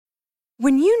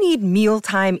When you need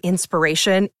mealtime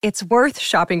inspiration, it's worth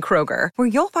shopping Kroger, where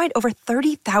you'll find over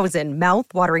 30,000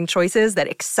 mouth-watering choices that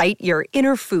excite your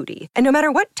inner foodie. And no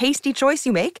matter what tasty choice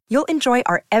you make, you'll enjoy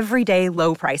our everyday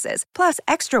low prices, plus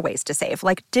extra ways to save,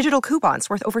 like digital coupons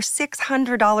worth over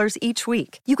 $600 each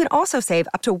week. You can also save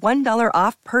up to $1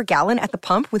 off per gallon at the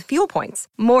pump with fuel points.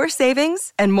 More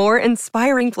savings and more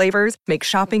inspiring flavors make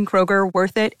shopping Kroger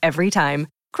worth it every time.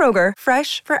 Kroger,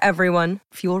 fresh for everyone.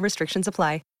 Fuel restrictions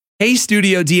apply. Hey,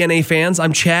 Studio DNA fans,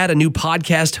 I'm Chad, a new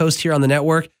podcast host here on the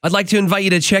network. I'd like to invite you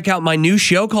to check out my new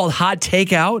show called Hot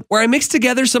Takeout, where I mix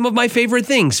together some of my favorite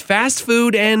things, fast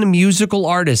food and musical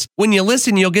artists. When you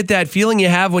listen, you'll get that feeling you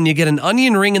have when you get an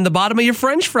onion ring in the bottom of your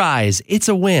French fries. It's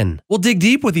a win. We'll dig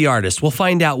deep with the artists. We'll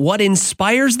find out what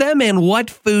inspires them and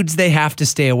what foods they have to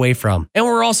stay away from. And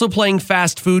we're also playing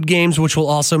fast food games, which will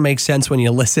also make sense when you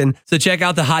listen. So check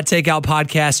out the Hot Takeout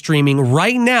podcast streaming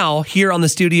right now here on the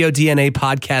Studio DNA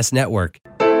Podcast Network.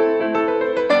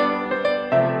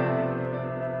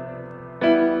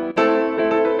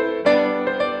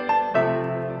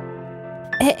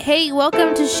 Hey,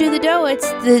 welcome to Shoe the Dough. It's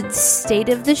the State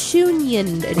of the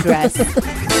Shunion address.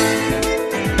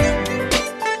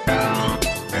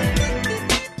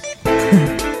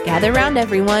 Gather around,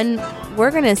 everyone.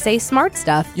 We're going to say smart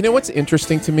stuff. You know what's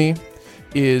interesting to me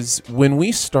is when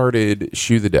we started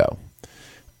Shoe the Dough,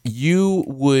 you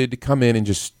would come in and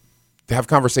just have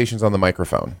conversations on the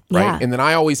microphone, right? Yeah. And then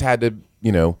I always had to,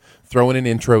 throw in an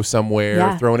intro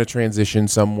somewhere, throw in a transition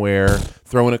somewhere,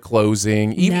 throw in a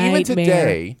closing. Even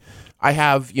today, I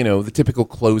have, the typical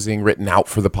closing written out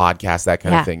for the podcast, that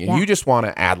kind of thing. And you just want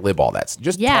to ad-lib all that.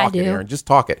 Just talk it, Aaron. Just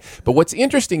talk it. But what's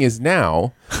interesting is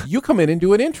now you come in and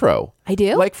do an intro. I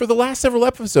do? Like for the last several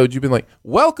episodes, you've been like,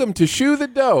 welcome to Shoe the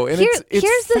Dough. And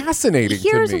it's fascinating to me.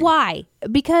 Here's why.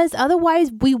 Because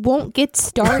otherwise we won't get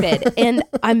started. And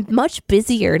I'm much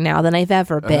busier now than I've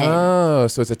ever been. Oh,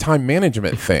 so it's a time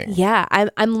management thing. Yeah,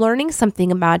 I'm learning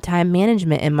something about time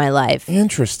management in my life.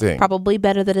 Interesting. Probably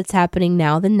better that it's happening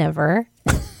now than never.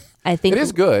 I think it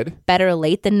is good. Better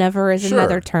late than never is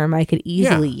another term I could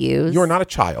easily use. You're not a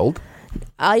child.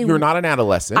 You're not an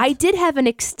adolescent. I did have an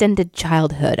extended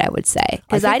childhood, I would say.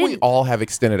 I think we all have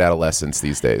extended adolescence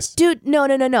these days. Dude,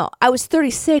 no. I was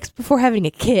 36 before having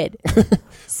a kid.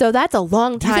 So that's a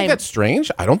long time. Do you think that's strange?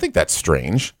 I don't think that's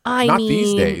strange. Not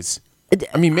these days.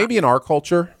 I mean, maybe in our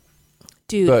culture.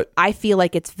 Dude, but I feel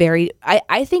like it's very...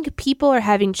 I think people are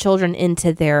having children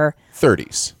into their...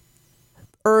 30s.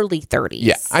 Early 30s.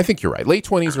 Yeah, I think you're right. Late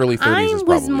 20s, early 30s is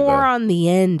probably I was more on the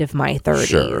end of my 30s.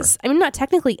 Sure. I mean, not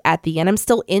technically at the end. I'm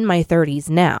still in my 30s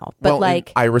now. But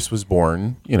Iris was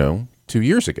born, 2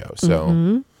 years ago. So...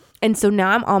 Mm-hmm. And so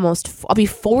now I'll be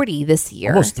 40 this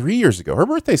year. Almost 3 years ago. Her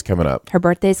birthday's coming up.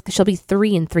 She'll be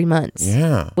 3 in 3 months.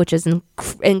 Yeah. Which is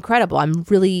incredible.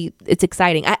 It's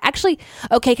exciting.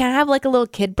 Okay, can I have like a little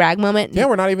kid brag moment? Yeah,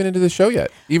 we're not even into the show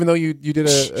yet. Even though you did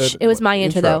it was my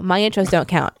intro though. My intros don't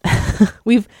count.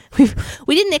 we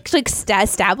didn't actually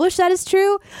establish that is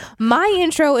true. My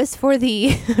intro is for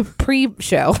the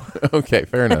pre-show. Okay,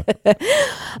 fair enough.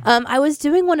 I was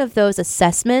doing one of those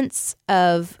assessments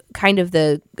of kind of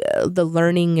the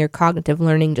learning, your cognitive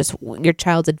learning, just your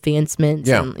child's advancements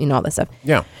and all that stuff.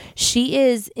 Yeah.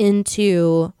 She's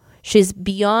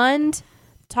beyond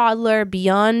toddler,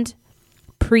 beyond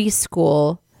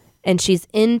preschool, and she's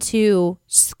into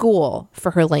school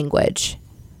for her language.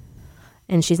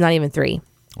 And she's not even 3.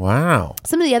 Wow.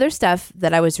 Some of the other stuff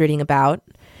that I was reading about,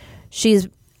 she's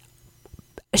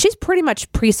pretty much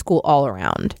preschool all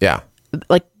around. Yeah.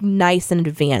 Like nice and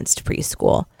advanced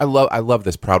preschool. I love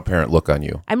this proud parent look on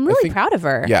you. I'm really proud of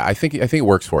her. Yeah, I think it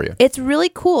works for you. It's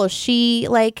really cool. I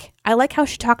like how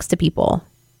she talks to people.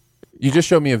 You just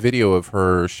showed me a video of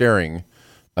her sharing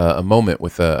a moment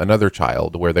with another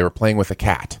child where they were playing with a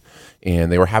cat.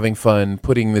 And they were having fun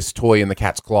putting this toy in the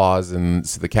cat's claws, and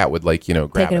so the cat would grab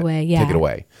take it away. Yeah, take it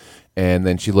away. And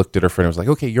then she looked at her friend and was like,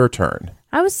 "Okay, your turn."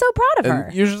 I was so proud of her.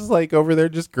 You're just over there,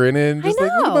 just grinning, just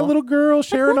like, look at my little girl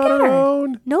sharing on her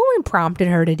own. No one prompted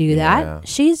her to do that.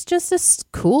 She's just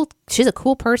she's a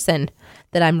cool person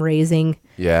that I'm raising.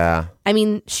 Yeah. I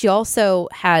mean, she also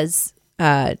has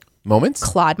moments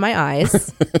clawed my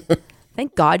eyes.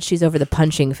 Thank God she's over the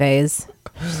punching phase.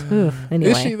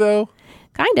 Anyway. Is she though?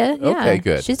 Kinda, yeah. Okay,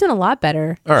 good. She's doing a lot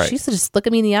better. All right. She used to just look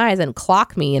at me in the eyes and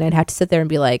clock me, and I'd have to sit there and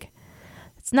be like,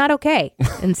 it's not okay,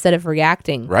 instead of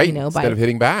reacting, right? Instead of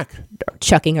hitting back.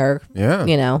 Chucking her, yeah.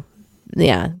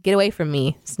 Get away from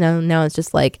me. So now it's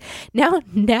just like, now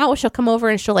she'll come over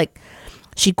and she'll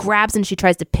she grabs and she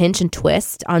tries to pinch and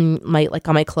twist on my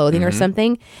clothing or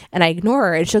something, and I ignore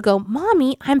her, and she'll go,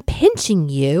 "Mommy, I'm pinching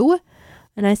you."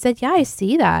 And I said, "Yeah, I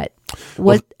see that."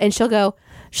 What? And she'll go,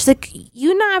 she's like,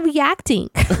 "You're not reacting."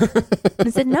 And I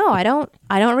said, "No, I don't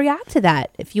react to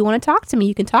that. If you want to talk to me,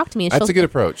 you can talk to me." And That's a good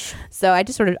approach. So I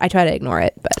just I try to ignore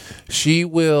it, but she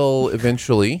will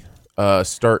eventually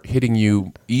start hitting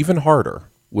you even harder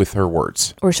with her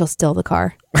words. Or she'll steal the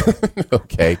car.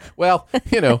 Okay. Well,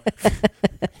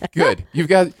 good. You've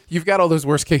got all those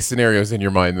worst case scenarios in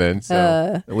your mind then.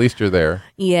 So at least you're there.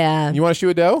 Yeah. You want to shoe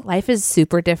a dough? Life is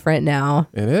super different now.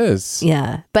 It is.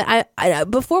 Yeah. But I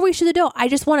before we shoe the dough, I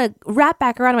just want to wrap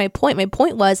back around to my point. My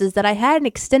point was that I had an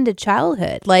extended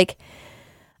childhood. Like,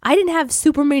 I didn't have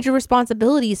super major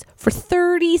responsibilities for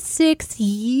 36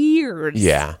 years.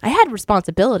 Yeah. I had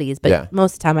responsibilities, but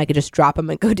most of the time I could just drop them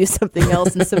and go do something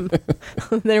else. And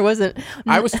there wasn't.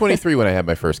 I was 23 when I had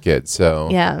my first kid.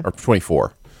 So, or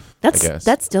 24.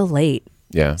 That's still late.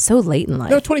 Yeah. So late in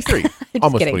life. No, 23.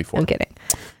 Almost kidding. 24. I'm kidding.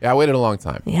 Yeah, I waited a long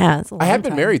time. Yeah. It's a long I have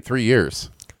been time. married 3 years.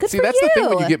 Good See, for that's the thing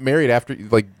when you. you get married after,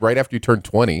 right after you turn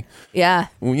 20. Yeah.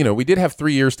 Well, we did have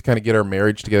 3 years to kind of get our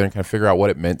marriage together and kind of figure out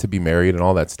what it meant to be married and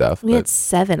all that stuff. We had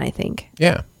 7, I think.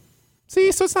 Yeah.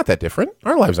 See, so it's not that different.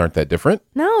 Our lives aren't that different.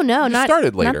 No, not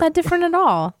started later. Not that different at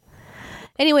all.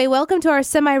 Anyway, welcome to our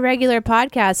semi-regular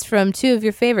podcast from 2 of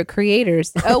your favorite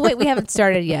creators. Oh, wait, we haven't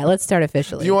started yet. Let's start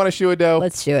officially. Do you want to shoe a dough?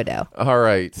 Let's shoe a dough. All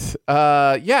right.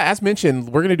 As mentioned,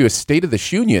 we're going to do a State of the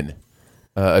Shunion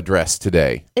address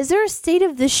today. Is there a State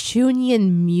of the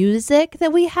Shunion music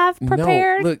that we have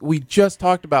prepared? No, look, we just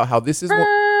talked about how this is... Okay,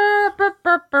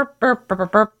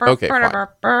 fine.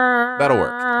 That'll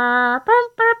work.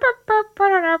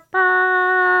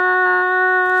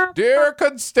 Dear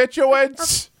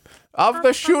constituents of the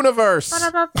Shuniverse.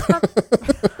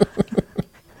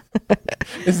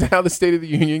 Is that how the State of the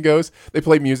Union goes? They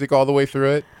play music all the way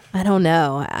through it? I don't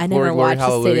know. I never Glory, watched the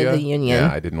hallelujah. State of the Union.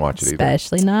 Yeah, I didn't watch it either.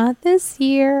 Especially not this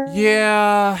year.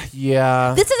 Yeah.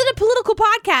 This isn't a political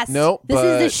podcast. Nope, This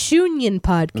is the Shunion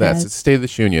podcast. That's the State of the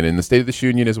Shunion. And the State of the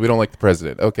Shunion is we don't like the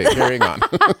president. Okay, carrying on.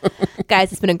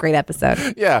 Guys, it's been a great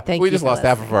episode. Yeah, Thank we you just for lost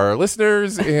half of our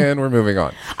listeners and we're moving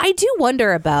on. I do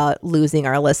wonder about losing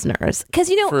our listeners. Because,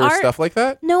 For stuff like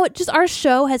that? No, our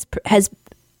show has,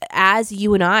 as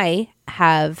you and I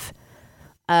have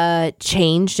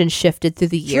changed and shifted through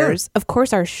the years. Of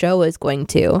course, our show is going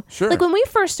to. Sure. Like when we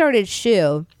first started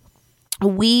Shoe,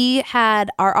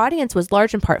 our audience was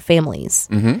large in part families.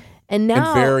 Mm-hmm. And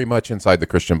now. And very much inside the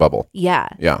Christian bubble. Yeah.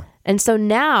 Yeah. And so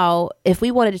now, if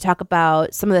we wanted to talk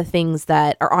about some of the things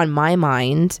that are on my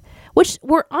mind, which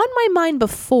were on my mind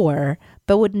before,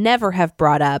 but would never have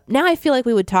brought up. Now I feel like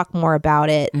we would talk more about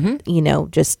it,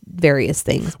 just various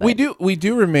things. But. We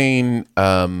do remain,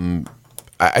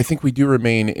 I think we do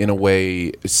remain in a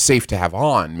way safe to have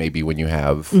on maybe when you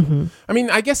have, I mean,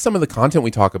 I guess some of the content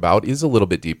we talk about is a little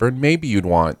bit deeper and maybe you'd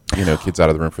want, kids out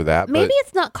of the room for that. Maybe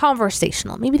it's not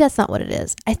conversational. Maybe that's not what it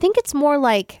is. I think it's more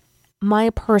like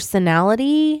my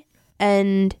personality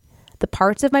and the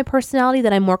parts of my personality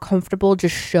that I'm more comfortable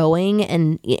just showing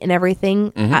and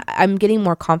everything. I'm getting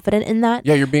more confident in that.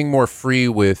 Yeah, you're being more free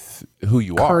with who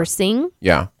you are. Cursing.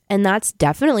 Yeah. And that's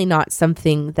definitely not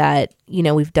something that,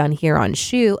 we've done here on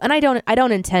Shoe. And I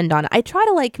don't intend on it. I try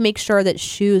to make sure that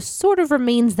Shoe sort of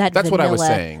remains that That's vanilla, what I was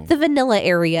saying. The vanilla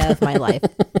area of my life,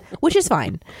 which is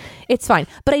fine. It's fine.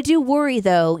 But I do worry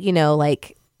though,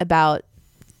 about,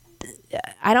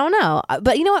 I don't know.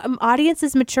 But you know what?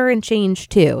 Audiences mature and change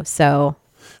too. So.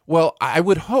 Well, I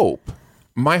would hope,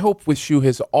 my hope with Shoe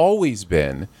has always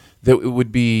been that it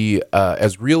would be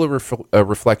as real a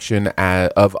reflection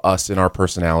of us and our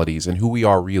personalities and who we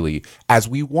are really as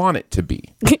we want it to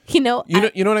be. You know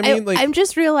what I mean? I'm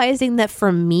just realizing that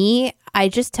for me, I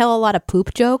just tell a lot of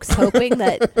poop jokes, hoping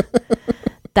that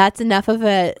that's enough of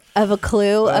a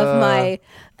clue of my.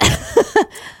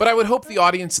 But I would hope the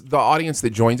audience that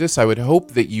joins us, I would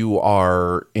hope that you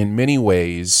are in many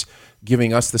ways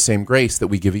giving us the same grace that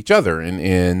we give each other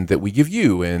and that we give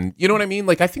you. And you know what I mean?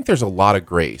 I think there's a lot of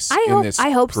grace in this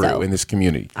crew, in this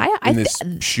community, in this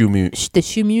the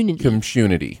Shoe-munity.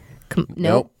 Community.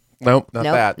 Nope, not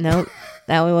that. Nope,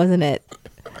 that one wasn't it.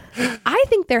 I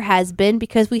think there has been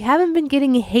because we haven't been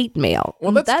getting hate mail.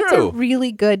 Well, that's a true.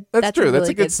 really good. That's true. That's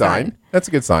a good sign. That's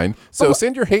a good sign. So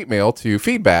send your hate mail to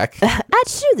feedback at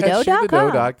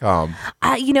shoethedough.com.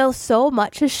 So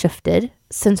much has shifted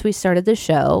since we started the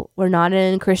show. We're not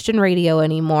in Christian radio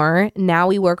anymore. Now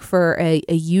we work for a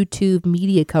YouTube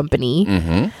media company,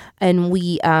 and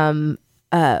we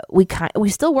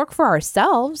still work for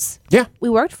ourselves. Yeah, we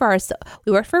worked for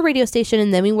a radio station,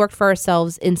 and then we worked for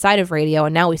ourselves inside of radio,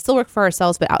 and now we still work for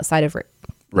ourselves, but outside of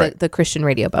the Christian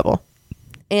radio bubble.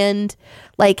 And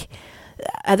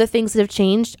other things that have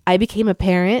changed, I became a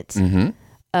parent.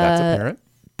 That's a parent.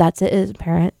 That's it. As a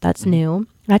parent, that's new.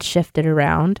 That's shifted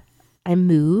around. I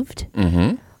moved.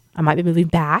 Mm-hmm. I might be moving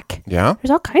back. Yeah.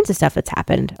 There's all kinds of stuff that's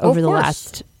happened over the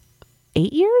last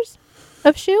 8 years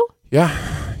of Shoe. Yeah.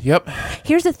 Yep.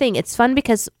 Here's the thing. It's fun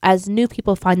because as new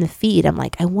people find the feed, I'm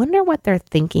like, I wonder what they're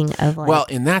thinking of. Like, well,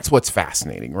 and that's what's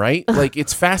fascinating, right? Like,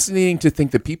 it's fascinating to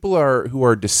think that people who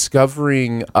are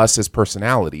discovering us as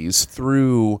personalities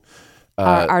through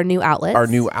our new outlets. Our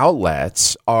new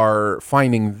outlets are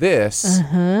finding this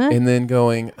and then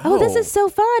going, oh, this is so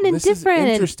fun and this different.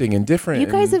 Is interesting and different. You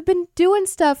guys have been doing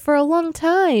stuff for a long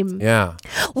time. Yeah.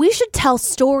 We should tell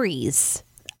stories,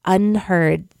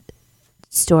 unheard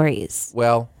stories.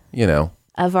 Well,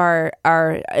 of our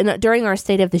during our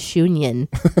State of the Shunion.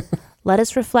 Let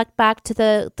us reflect back to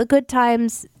the good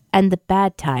times and the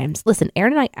bad times. Listen,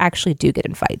 Aaron and I actually do get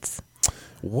in fights.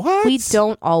 What? We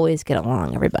don't always get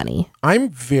along, everybody. I'm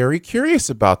very curious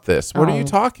about this. What are you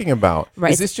talking about?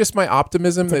 Right. Is this just my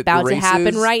optimism that About to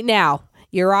happen right now.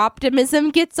 Your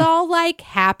optimism gets all like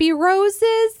happy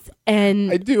roses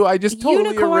and I do. I just totally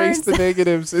unicorns. erase the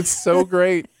negatives. It's so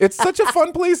great. It's such a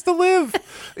fun place to live.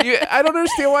 I don't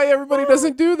understand why everybody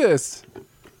doesn't do this.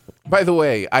 By the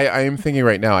way, I am thinking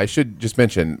right now, I should just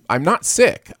mention, I'm not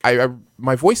sick.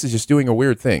 My voice is just doing a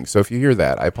weird thing. So if you hear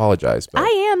that, I apologize. But I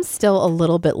am still a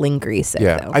little bit lingry sick,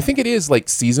 yeah, though. I think it is like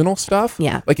seasonal stuff.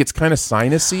 Yeah. Like it's kind of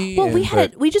sinusy. Well,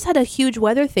 we just had a huge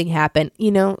weather thing happen.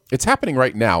 It's happening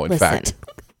right now, in fact.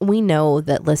 We know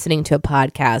that listening to a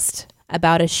podcast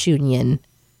about a Shunion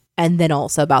and then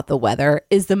also about the weather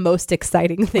is the most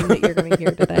exciting thing that you're going to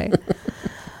hear today.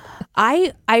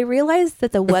 I realized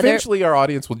that the weather... Eventually, our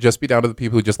audience will just be down to the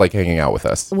people who just like hanging out with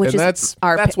us. Which and is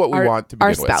that's what we want to begin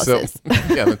our spouses. with.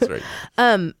 So, yeah, that's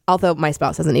right. Although my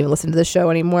spouse doesn't even listen to the show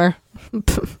anymore.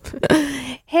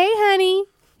 Hey, honey.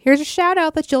 Here's a shout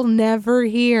out that you'll never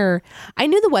hear. I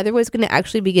knew the weather was going to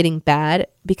actually be getting bad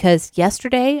because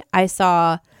yesterday I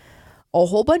saw a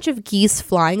whole bunch of geese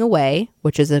flying away,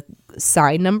 which is a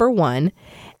sign number one,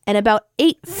 and about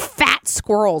 8 fat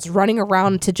squirrels running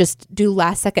around to just do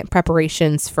last second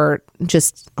preparations for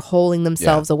just holing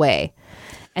themselves away.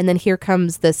 And then here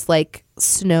comes this like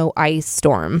snow ice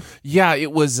storm. Yeah,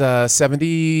 it was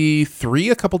 73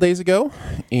 a couple days ago.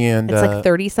 And it's like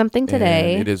 30 something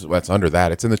today. It is. Well, it's under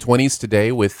that. It's in the 20s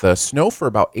today with snow for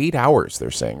about 8 hours,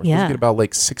 they're saying. We're supposed to get about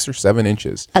like 6 or 7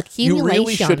 inches. Accumulation. You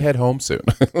really should head home soon.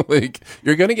 Like,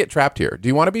 you're going to get trapped here. Do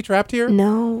you want to be trapped here?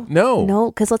 No,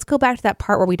 because let's go back to that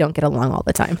part where we don't get along all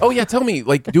the time. Oh, yeah. Tell me,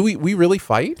 like, do we really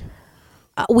fight?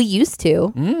 We used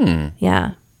to.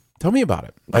 Yeah. Tell me about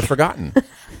it. I've forgotten.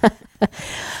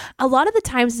 A lot of the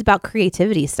times it's about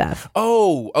creativity stuff.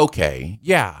 Oh, okay.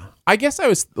 Yeah. I guess I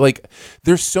was like,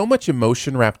 there's so much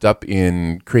emotion wrapped up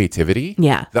in creativity.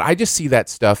 Yeah. That I just see that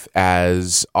stuff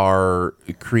as our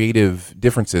creative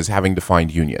differences having to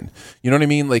find union. You know what I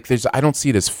mean? Like, I don't see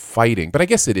it as fighting, but I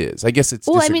guess it is. I guess it's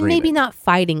Well, I mean, maybe not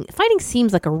fighting. Fighting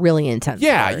seems like a really intense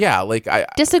word. Yeah. Like,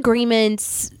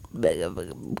 disagreements,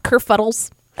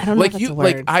 kerfuddles. I don't know if that's a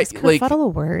word. Is kerfuddle a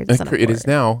word? It is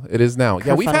now.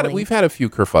 Yeah, we've had a few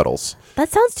kerfuddles. That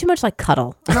sounds too much like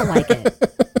cuddle. I don't like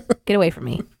it. Get away from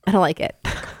me. I don't like it.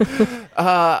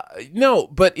 No,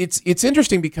 but it's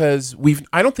interesting because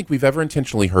I don't think we've ever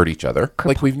intentionally hurt each other.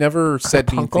 Like we've never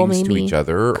said mean things to each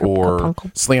other or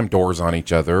slammed doors on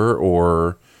each other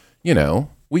or,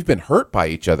 we've been hurt by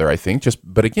each other, I think,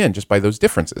 but again, just by those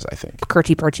differences, I think.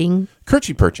 Kerchie perching.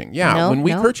 Kerchie perching, yeah. No, when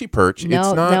we kerchie perch, it's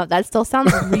not... No, that still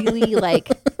sounds really like...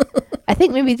 I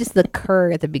think maybe just the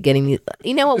cur at the beginning.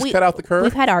 You know what? Just cut out the cur?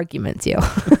 We've had arguments,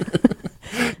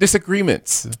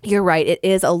 Disagreements. You're right. It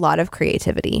is a lot of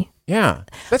creativity. Yeah.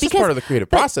 That's just part of the creative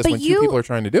process when two people are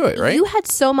trying to do it, right? You had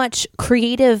so much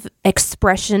creative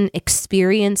expression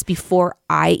experience before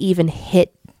I even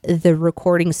hit the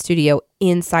recording studio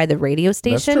inside the radio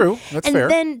station. That's true. That's fair.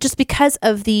 And then just because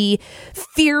of the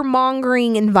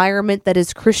fear-mongering environment that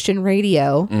is Christian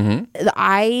radio,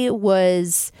 I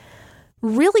was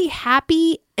really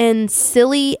happy and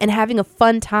silly and having a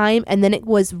fun time, and then it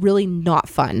was really not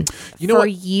fun. For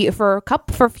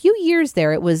a few years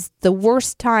there, it was the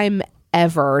worst time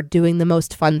ever doing the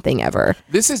most fun thing ever.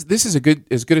 This is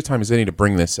as good a time as any to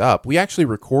bring this up. We actually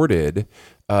recorded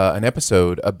an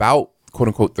episode about quote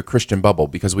unquote the Christian bubble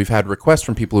because we've had requests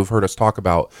from people who've heard us talk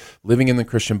about living in the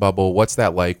Christian bubble. What's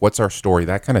that like? What's our story?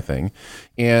 That kind of thing.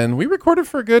 And we recorded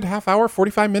for a good half hour,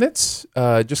 45 minutes,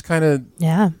 just kind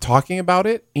of talking about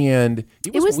it. And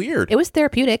it was weird. It was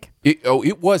therapeutic.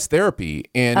 It was therapy.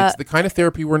 And it's the kind of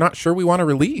therapy we're not sure we want to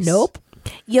release. Nope.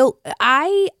 Yo,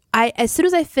 I as soon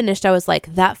as I finished, I was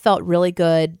like, that felt really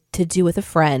good to do with a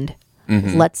friend.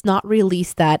 Mm-hmm. Let's not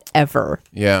release that ever.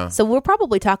 Yeah. So we'll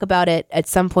probably talk about it at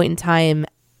some point in time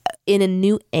in a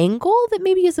new angle that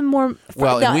maybe is a more.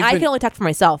 I can only talk for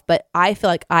myself, but I feel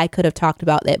like I could have talked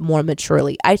about it more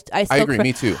maturely. I agree.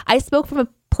 Me too. I spoke from a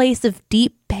place of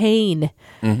deep pain.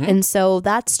 And so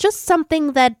that's just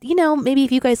something that, maybe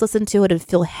if you guys listen to it, it'd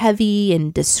feel heavy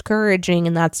and discouraging,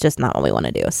 and that's just not what we want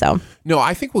to do. So no,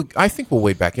 I think we'll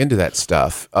wade back into that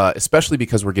stuff, especially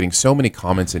because we're getting so many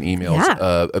comments and emails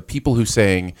of people who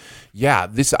saying,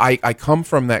 I come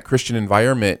from that Christian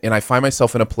environment and I find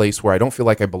myself in a place where I don't feel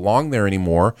like I belong there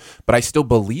anymore, but I still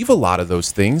believe a lot of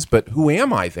those things. But who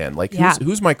am I then? Like,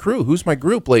 who's my crew? Who's my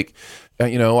group? Like,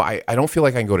 I don't feel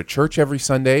like I can go to church every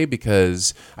Sunday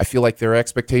because I feel like there are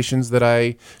expectations that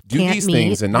I do these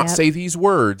things and not say these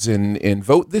words and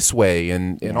vote this way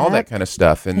and all that kind of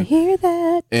stuff. And I hear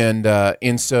that.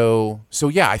 And so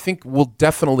I think we'll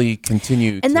definitely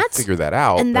continue to figure that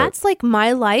out. And that's like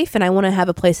my life, and I want to have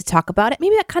a place to talk about it.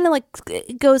 Maybe that kind of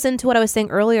like goes into what I was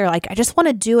saying earlier. Like, I just want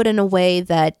to do it in a way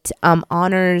that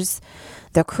honors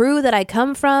the crew that I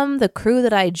come from, the crew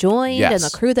that I joined, and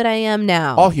the crew that I am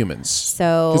now. All humans.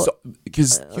 So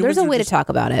because there's a way to talk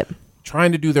about it.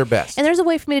 Trying to do their best. And there's a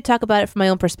way for me to talk about it from my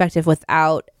own perspective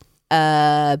without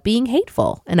being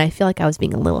hateful. And I feel like I was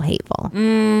being a little hateful.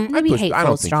 Maybe hateful. I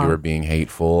don't think you were being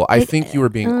hateful. I think you were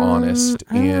being honest.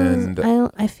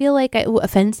 I feel like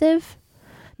offensive.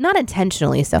 Not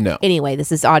intentionally. So anyway,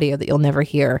 this is audio that you'll never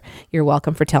hear. You're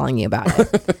welcome for telling me about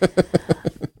it.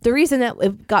 The reason that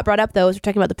it got brought up, though, is we're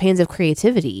talking about the pains of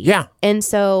creativity. Yeah. And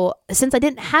so since I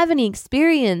didn't have any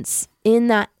experience in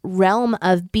that realm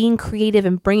of being creative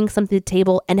and bringing something to the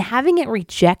table and having it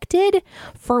rejected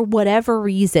for whatever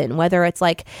reason, whether it's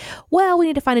like, well, we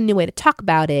need to find a new way to talk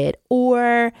about it,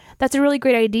 or that's a really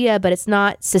great idea, but it's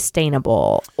not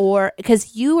sustainable, or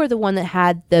because you are the one that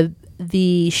had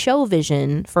the show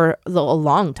vision for a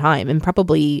long time and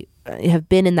probably have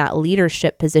been in that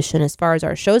leadership position as far as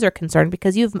our shows are concerned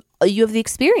because you have the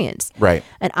experience. Right.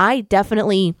 And I don't.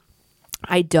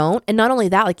 And not only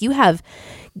that, like, you have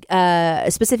a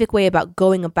specific way about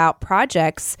going about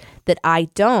projects that I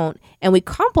don't. And we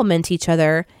complement each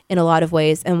other in a lot of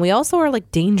ways. And we also are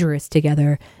like dangerous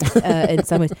together in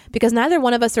some ways because neither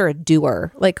one of us are a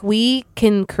doer. Like, we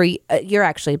can create, you're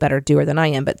actually a better doer than I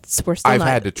am, but we're still I've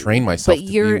had to train myself to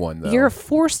be one, though. You're a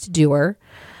forced doer.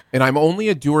 And I'm only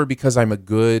a doer because I'm a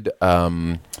good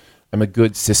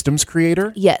systems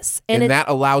creator. Yes. And that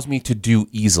allows me to do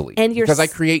easily. And because I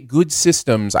create good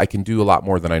systems, I can do a lot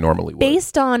more than I normally would.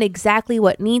 Based on exactly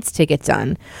what needs to get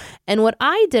done. And what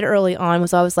I did early on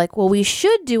was I was like, well, we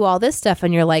should do all this stuff.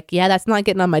 And you're like, yeah, that's not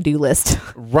getting on my do list.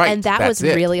 Right. And that was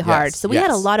really hard. So we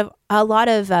had a lot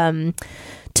of to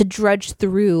drudge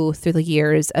through the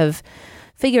years of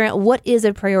figuring out what is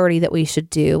a priority that we should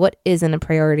do, what isn't a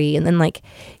priority. And then, like,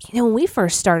 when we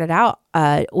first started out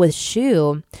with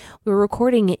Shoe, we were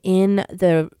recording in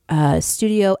the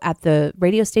studio at the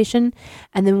radio station.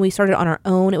 And then we started on our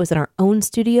own. It was in our own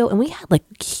studio. And we had like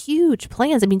huge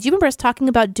plans. I mean, do you remember us talking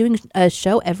about doing a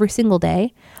show every single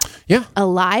day? Yeah. A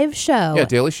live show. Yeah,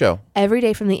 daily show. Every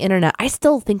day from the internet. I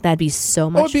still think that'd be so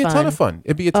much fun. It'd be a ton of fun.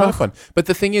 It'd be a ton of fun. But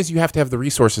the thing is, you have to have the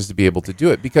resources to be able to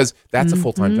do it because that's a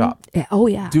full-time job. Oh,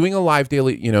 yeah. Doing a live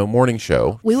daily, morning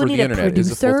show for the internet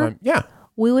is a full-time. Yeah.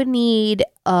 We would need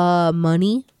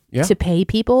money to pay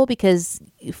people because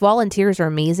volunteers are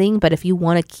amazing, but if you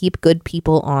want to keep good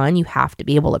people on, you have to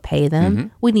be able to pay them. Mm-hmm.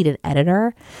 We need an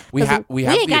editor. We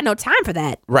ain't got no time for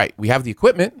that. Right. We have the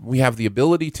equipment. We have the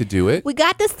ability to do it. We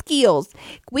got the skills.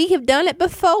 We have done it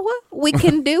before. We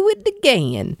can do it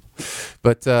again.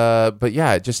 But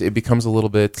yeah, it becomes a little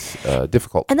bit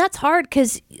difficult. And that's hard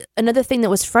because another thing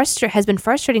that has been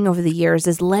frustrating over the years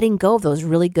is letting go of those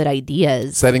really good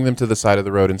ideas. Setting them to the side of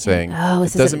the road and saying,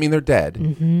 it doesn't mean they're dead.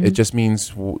 Mm-hmm. It just means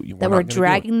that we're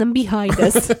dragging them behind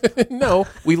us. No,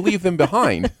 we leave them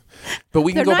behind. But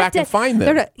we can go back and find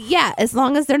them. As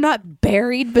long as they're not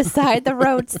buried beside the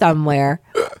road somewhere.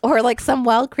 Or like some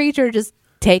wild creature just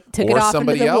took it off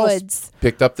into the woods.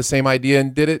 Picked up the same idea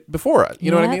and did it before us.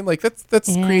 You know what I mean? Like that's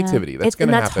creativity. That's going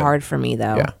to happen. That's hard for me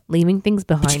though. Yeah. Leaving things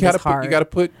behind is hard. You got to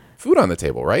put food on the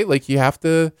table, right? Like you have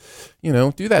to,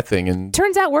 do that thing. And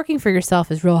turns out working for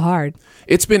yourself is real hard.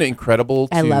 It's been incredible.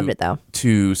 I loved it though.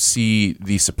 To see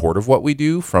the support of what we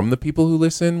do from the people who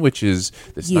listen, which is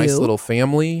this nice little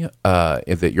family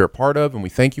that you're a part of, and we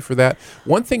thank you for that.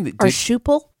 One thing that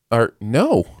Shuple.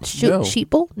 No.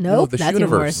 Sheeple? No, the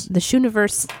Shooniverse. The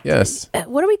Shooniverse. Yes.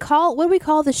 What do we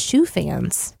call the shoe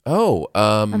fans? Oh,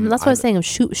 that's what I was saying.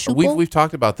 Shoople? We've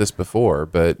talked about this before,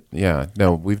 but yeah,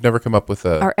 no, we've never come up with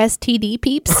our STD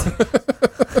peeps.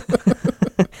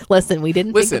 Listen, we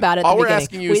didn't think about it at the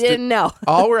beginning. We didn't know.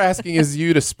 All we're asking is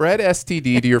you to spread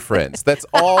STD to your friends. That's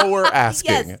all we're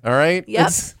asking. Yes. All right?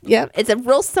 Yep. It's a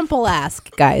real simple ask,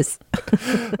 guys.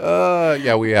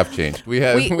 Yeah, we have changed. We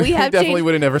definitely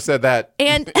would have never said that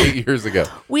 8 years ago.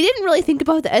 We didn't really think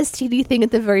about the STD thing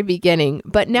at the very beginning,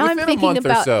 but now Within I'm thinking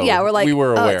about we're like, we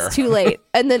were aware. It's too late.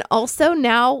 And then also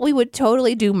now we would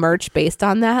totally do merch based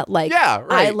on that. Like,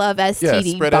 I love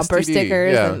STD bumper STD,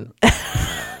 stickers. Yeah.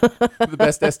 And the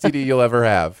best STD you'll ever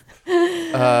have.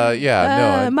 My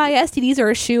STDs are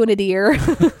a shoe and a deer.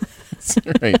 That's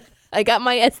right. I got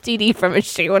my STD from a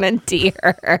shoe and a deer.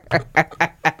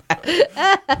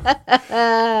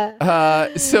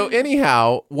 So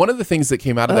anyhow, one of the things that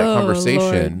came out of that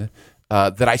conversation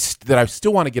that I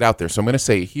still want to get out there, so I'm going to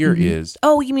say here is...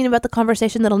 Oh, you mean about the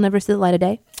conversation that'll never see the light of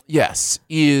day? Yes,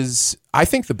 is I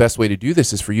think the best way to do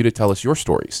this is for you to tell us your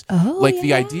stories.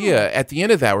 The idea at the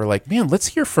end of that, we're like, man, let's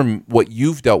hear from what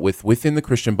you've dealt with within the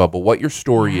Christian bubble, what your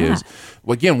story is.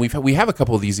 Well, again, we have a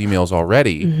couple of these emails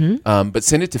already, but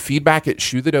send it to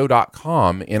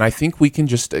feedback@shoethedough.com, and I think we can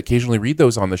just occasionally read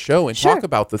those on the show and talk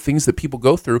about the things that people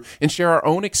go through and share our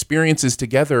own experiences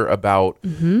together about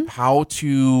how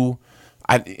to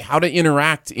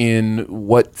interact in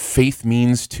what faith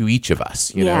means to each of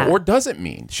us, you know, or doesn't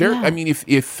mean. Share. I mean,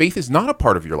 if faith is not a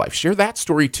part of your life, share that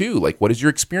story too. Like, what is your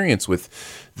experience with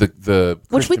the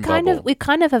which Christian we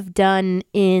kind of have done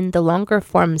in the longer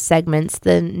form segments,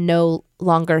 the no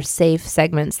longer safe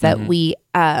segments that we've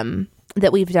done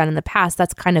in the past.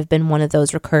 That's kind of been one of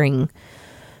those recurring.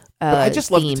 But I just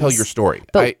love to tell your story.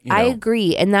 But I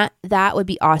agree, and that would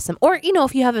be awesome. Or,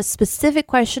 if you have a specific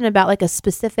question about like a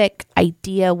specific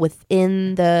idea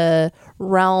within the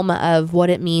realm of what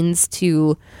it means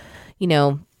to, I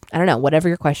don't know, whatever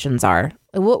your questions are,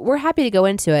 we're happy to go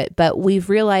into it. But we've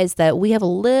realized that we have a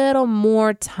little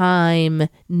more time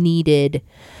needed,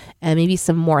 and maybe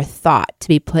some more thought to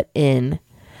be put in.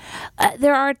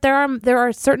 There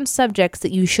are certain subjects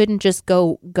that you shouldn't just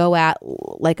go at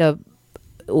like a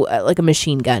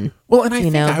machine gun. Well, and I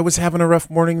think I was having a rough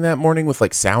morning that morning with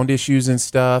like sound issues and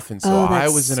stuff, and so I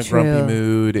was in a grumpy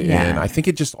mood, and I think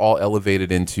it just all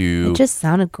elevated into it just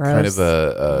sounded gross, kind of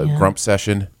a grump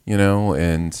session,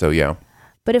 and so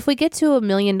But if we get to $1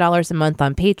 million a month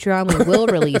on Patreon, we will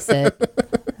release it.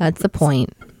 That's the point.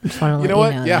 Just want to let you know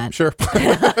what? Yeah, that. sure.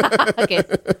 Okay.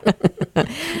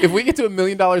 If we get to $1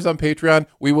 million on Patreon,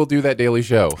 we will do that daily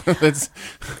show.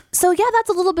 So that's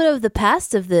a little bit of the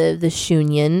past of the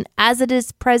Shunion. As it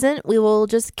is present, we will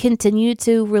just continue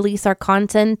to release our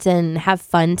content and have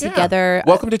fun together.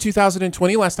 Welcome to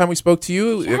 2020. Last time we spoke to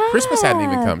you, Christmas hadn't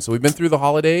even come, so we've been through the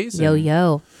holidays.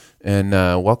 Yo. And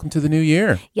welcome to the new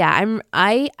year. Yeah,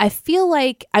 I feel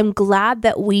like I'm glad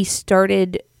that we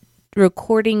started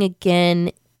recording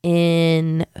again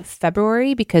in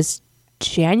February because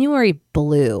January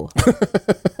blew.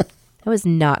 That was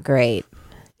not great.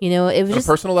 It was on just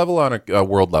a personal level, on a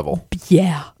world level.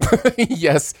 Yeah.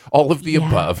 Yes, all of the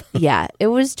above. Yeah, it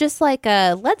was just like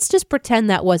let's just pretend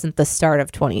that wasn't the start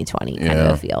of 2020 kind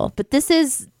of a feel. But this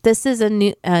is a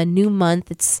new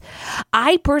month.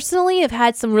 I personally have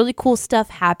had some really cool stuff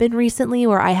happen recently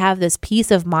where I have this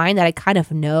peace of mind that I kind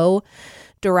of know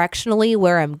directionally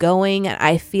where I'm going, and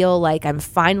I feel like I'm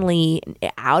finally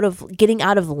getting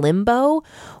out of limbo,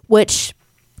 which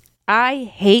I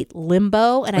hate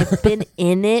limbo, and I've been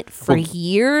in it for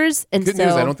years. And good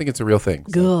news, I don't think it's a real thing.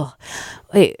 So.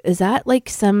 Wait, is that like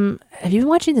have you been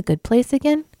watching The Good Place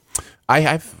again?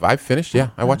 I've finished,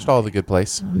 I watched all of The Good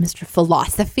Place. Mr.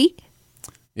 Philosophy?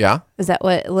 Yeah. Is that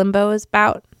what limbo is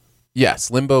about? Yes,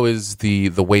 limbo is the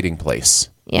waiting place.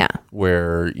 Yeah.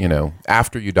 Where,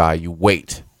 after you die, you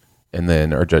wait and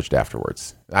then are judged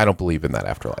afterwards. I don't believe in that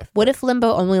afterlife. What if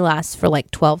limbo only lasts for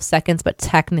like 12 seconds but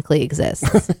technically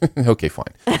exists? Okay,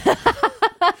 fine.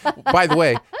 By the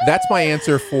way, that's my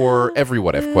answer for every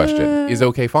what if question is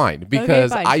okay, fine.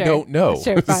 Because I don't know.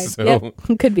 Sure, fine. So,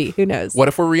 could be. Who knows? What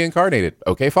if we're reincarnated?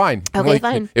 Okay, fine. Okay,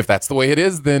 fine. If that's the way it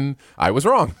is, then I was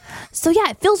wrong. So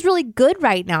it feels really good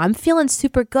right now. I'm feeling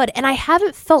super good. And I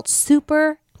haven't felt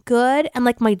super good and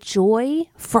like my joy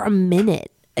for a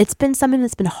minute. It's been something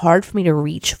that's been hard for me to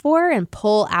reach for and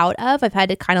pull out of. I've had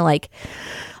to kind of like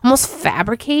almost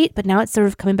fabricate, but now it's sort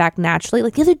of coming back naturally.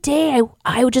 Like the other day,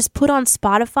 I would just put on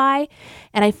Spotify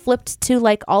and I flipped to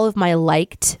like all of my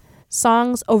liked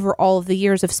songs over all of the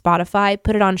years of Spotify,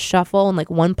 put it on shuffle, and like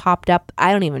one popped up.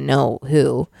 I don't even know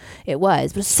who it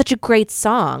was, but it's such a great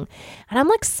song. And I'm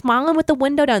like smiling with the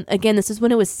window down. Again, this is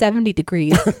when it was 70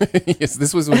 degrees. Yes,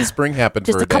 this was when spring happened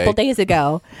just for a couple days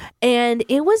ago. And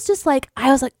it was just like,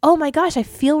 I was like, oh my gosh, I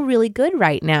feel really good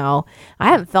right now. I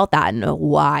haven't felt that in a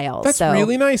while. That's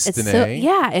really nice, Danae.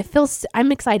 Yeah, it feels,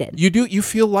 I'm excited. You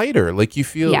feel lighter. Like you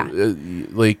feel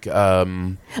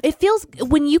it feels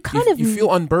when you you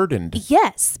feel unburdened.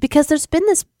 Yes, because there's been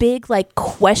this big like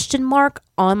question mark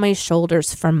on my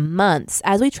shoulders for months.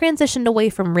 As we transitioned away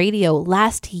from radio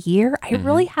last year, I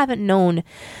really haven't known,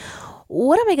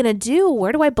 what am I going to do?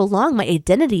 Where do I belong? My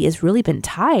identity has really been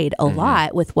tied a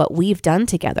lot with what we've done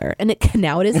together. And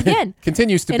now it is again.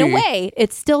 Continues to be. In a way,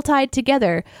 it's still tied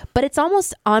together. But it's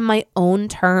almost on my own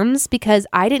terms because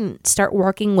I didn't start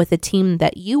working with a team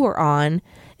that you were on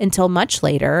until much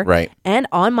later. Right. And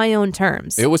on my own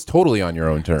terms. It was totally on your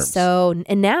own terms. So,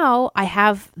 and now I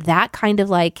have that kind of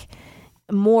like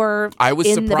more I was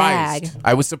in surprised. the bag.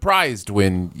 I was surprised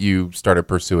when you started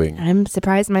pursuing. I'm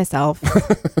surprised myself.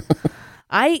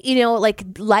 Like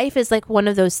life is like one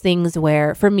of those things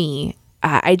where for me,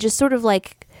 I just sort of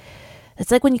like, it's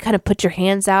like when you kind of put your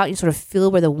hands out, you sort of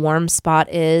feel where the warm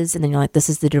spot is, and then you're like, this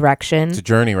is the direction. It's a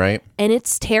journey, right? And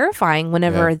it's terrifying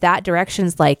whenever that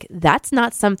direction's like, that's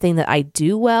not something that I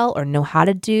do well or know how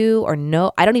to do or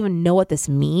know. I don't even know what this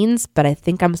means, but I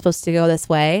think I'm supposed to go this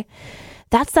way.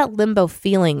 That's that limbo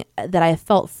feeling that I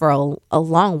felt for a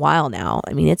long while now.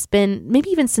 I mean, it's been maybe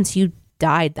even since you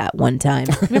died that one time.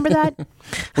 Remember that?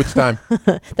 Which time?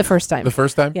 The first time. The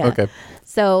first time? Yeah. Okay.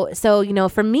 So,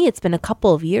 for me, it's been a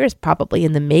couple of years probably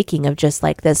in the making of just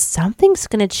like this, something's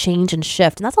going to change and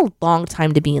shift. And that's a long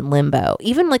time to be in limbo.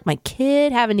 Even like my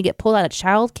kid having to get pulled out of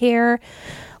childcare,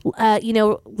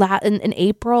 in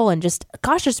April, and just,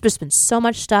 gosh, there's just been so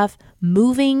much stuff,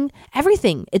 moving,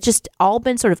 everything. It's just all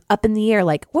been sort of up in the air.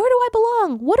 Like, where do I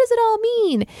belong? What does it all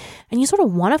mean? And you sort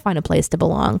of want to find a place to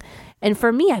belong. And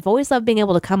for me, I've always loved being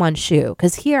able to come on Shoe,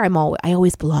 because here I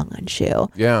always belong on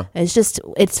Shoe. Yeah.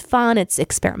 It's fun. It's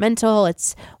experimental.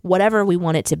 It's whatever we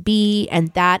want it to be.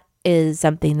 And that is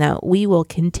something that we will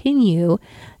continue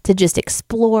to just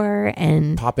explore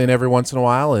and pop in every once in a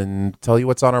while and tell you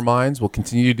what's on our minds. We'll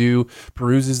continue to do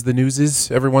peruses the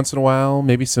newses every once in a while,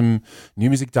 maybe some new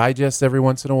music digests every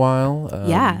once in a while.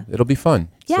 It'll be fun.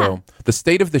 Yeah. So the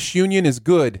state of the Shunion is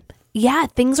good. Yeah,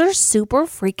 things are super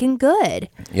freaking good.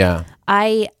 Yeah.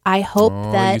 I hope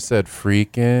that you said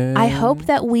freaking. I hope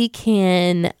that we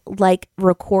can like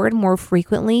record more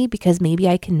frequently, because maybe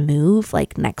I can move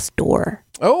like next door.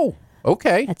 Oh,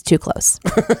 okay. That's too close.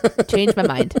 Changed my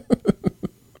mind.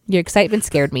 Your excitement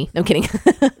scared me. No, I'm kidding.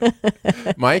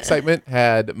 My excitement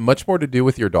had much more to do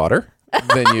with your daughter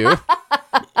than you.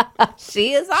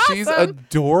 She is awesome. She's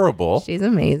adorable. She's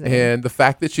amazing. And the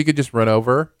fact that she could just run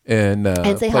over and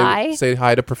say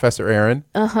hi to Professor Aaron.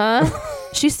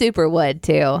 She super would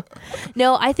too.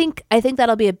 No, I think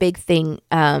that'll be a big thing.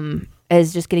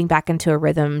 Is just getting back into a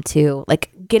rhythm too,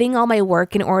 like getting all my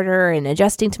work in order and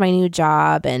adjusting to my new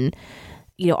job, and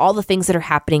all the things that are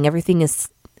happening. Everything is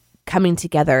coming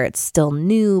together. It's still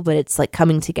new, but it's like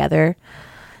coming together.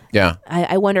 Yeah.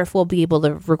 I wonder if we'll be able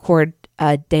to record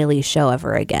a daily show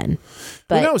ever again.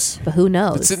 But, who knows? But who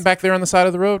knows? It's sitting back there on the side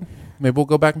of the road. Maybe we'll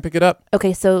go back and pick it up.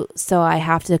 Okay, so I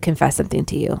have to confess something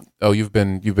to you. Oh, you've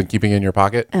been keeping it in your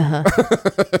pocket?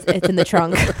 It's in the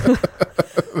trunk.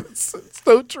 It's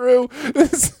so true.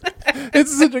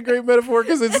 It's such a great metaphor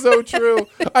because it's so true.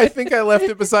 I think I left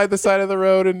it beside the side of the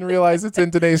road and realized it's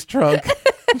in Danae's trunk.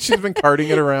 She's been carting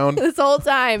it around this whole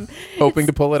time, hoping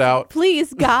to pull it out.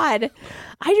 Please, God.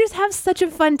 I just have such a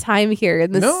fun time here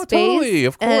in this space. Totally,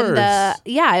 of course. And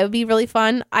it would be really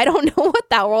fun. I don't know what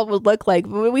that world would look like,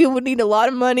 but we would need a lot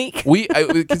of money.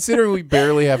 Considering we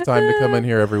barely have time to come in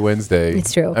here every Wednesday.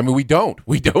 It's true. I mean, we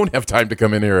don't have time to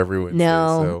come in here every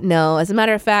Wednesday. No. As a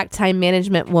matter of fact, time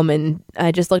management woman,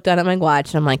 I just looked down at my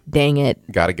watch and I'm like, dang it.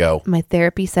 Gotta go. My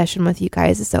therapy session with you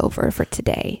guys is over for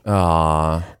today.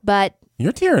 Aw. But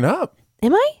you're tearing up.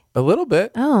 Am I? A little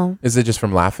bit. Oh. Is it just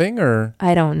from laughing or?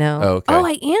 I don't know. Oh, okay. Oh,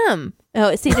 I am.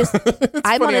 Oh, see, just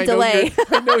I'm on a delay.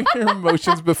 I know your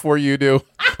emotions before you do.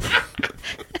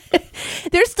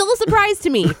 They're still a surprise to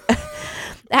me.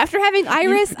 After having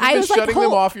Iris, I was like, shutting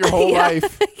them off your whole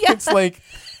life. Yeah. It's like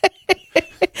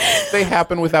They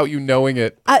happen without you knowing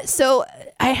it. So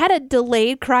I had a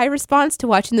delayed cry response to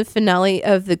watching the finale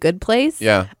of The Good Place.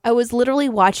 Yeah. I was literally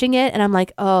watching it and I'm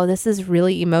like, oh, this is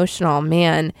really emotional.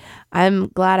 Man, I'm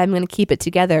glad I'm going to keep it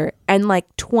together. And like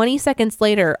 20 seconds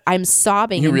later, I'm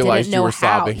sobbing. You realized didn't know you were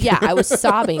how. sobbing. Yeah, I was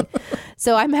sobbing.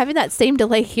 So I'm having that same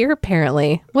delay here,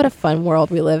 apparently. What a fun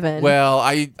world we live in. Well,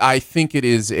 I think it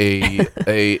is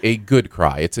a good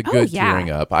cry. It's a good tearing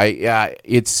up.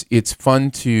 It's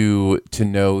fun to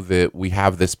know that we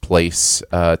have this place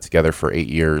together for 8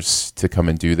 years to come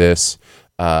and do this,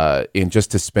 and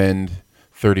just to spend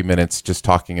 30 minutes just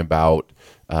talking about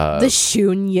the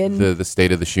Shunion. The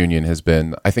state of the Shunion has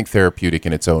been, I think, therapeutic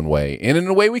in its own way, and in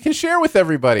a way we can share with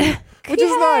everybody, which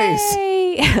is nice.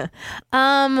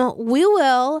 We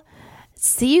will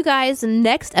see you guys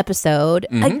next episode.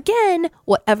 Again,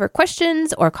 whatever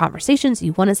questions or conversations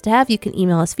you want us to have, you can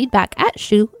email us feedback at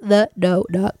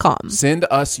shoethedough.com. Send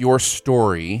us your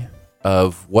story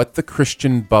of what the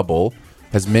Christian bubble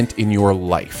has meant in your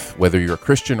life, whether you're a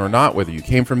Christian or not, whether you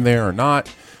came from there or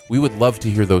not. We would love to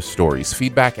hear those stories.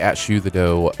 Feedback at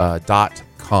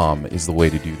shoethedough.com is the way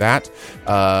to do that.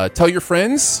 Tell your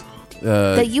friends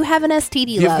that you have an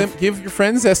STD. Give your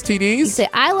friends STDs. You say,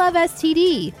 I love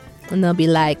STD. And they'll be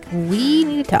like, we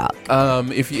need to talk.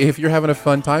 If you're having a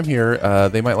fun time here,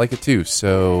 they might like it too.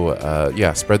 So,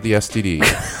 spread the STD.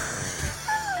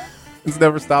 It's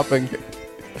never stopping.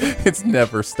 It's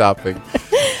never stopping.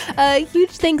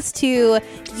 Huge thanks to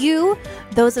you,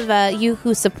 those of you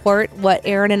who support what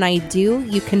Aaron and I do.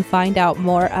 You can find out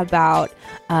more about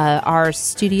our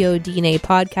Studio DNA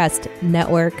podcast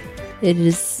network. It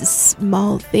is a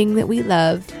small thing that we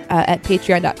love at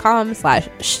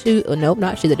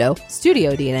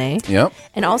patreon.com/Studio DNA. Yep.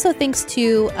 And also thanks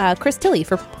to Chris Tilley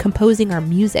for composing our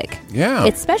music. Yeah.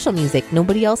 It's special music.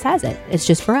 Nobody else has it. It's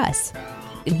just for us.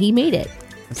 And he made it.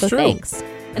 That's so true. Thanks.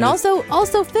 And also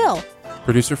Phil.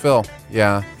 Producer Phil.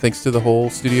 Yeah. Thanks to the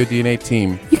whole Studio DNA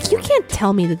team. You can't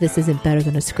tell me that this isn't better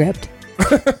than a script.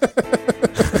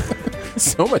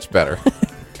 So much better.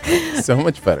 So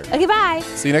much better. Okay, bye.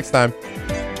 See you next time.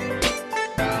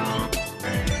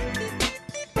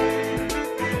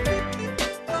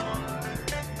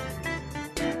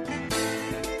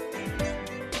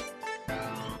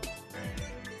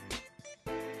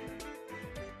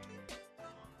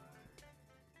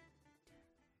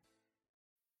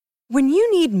 When you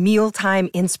need mealtime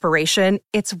inspiration,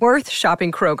 it's worth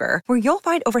shopping Kroger, where you'll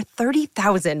find over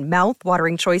 30,000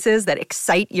 mouth-watering choices that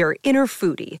excite your inner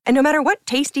foodie. And no matter what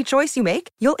tasty choice you make,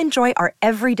 you'll enjoy our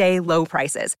everyday low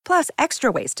prices, plus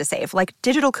extra ways to save, like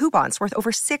digital coupons worth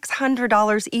over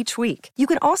 $600 each week. You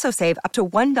can also save up to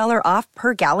 $1 off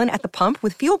per gallon at the pump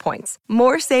with fuel points.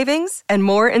 More savings and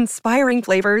more inspiring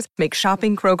flavors make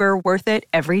shopping Kroger worth it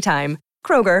every time.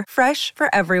 Kroger, fresh for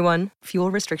everyone.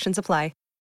 Fuel restrictions apply.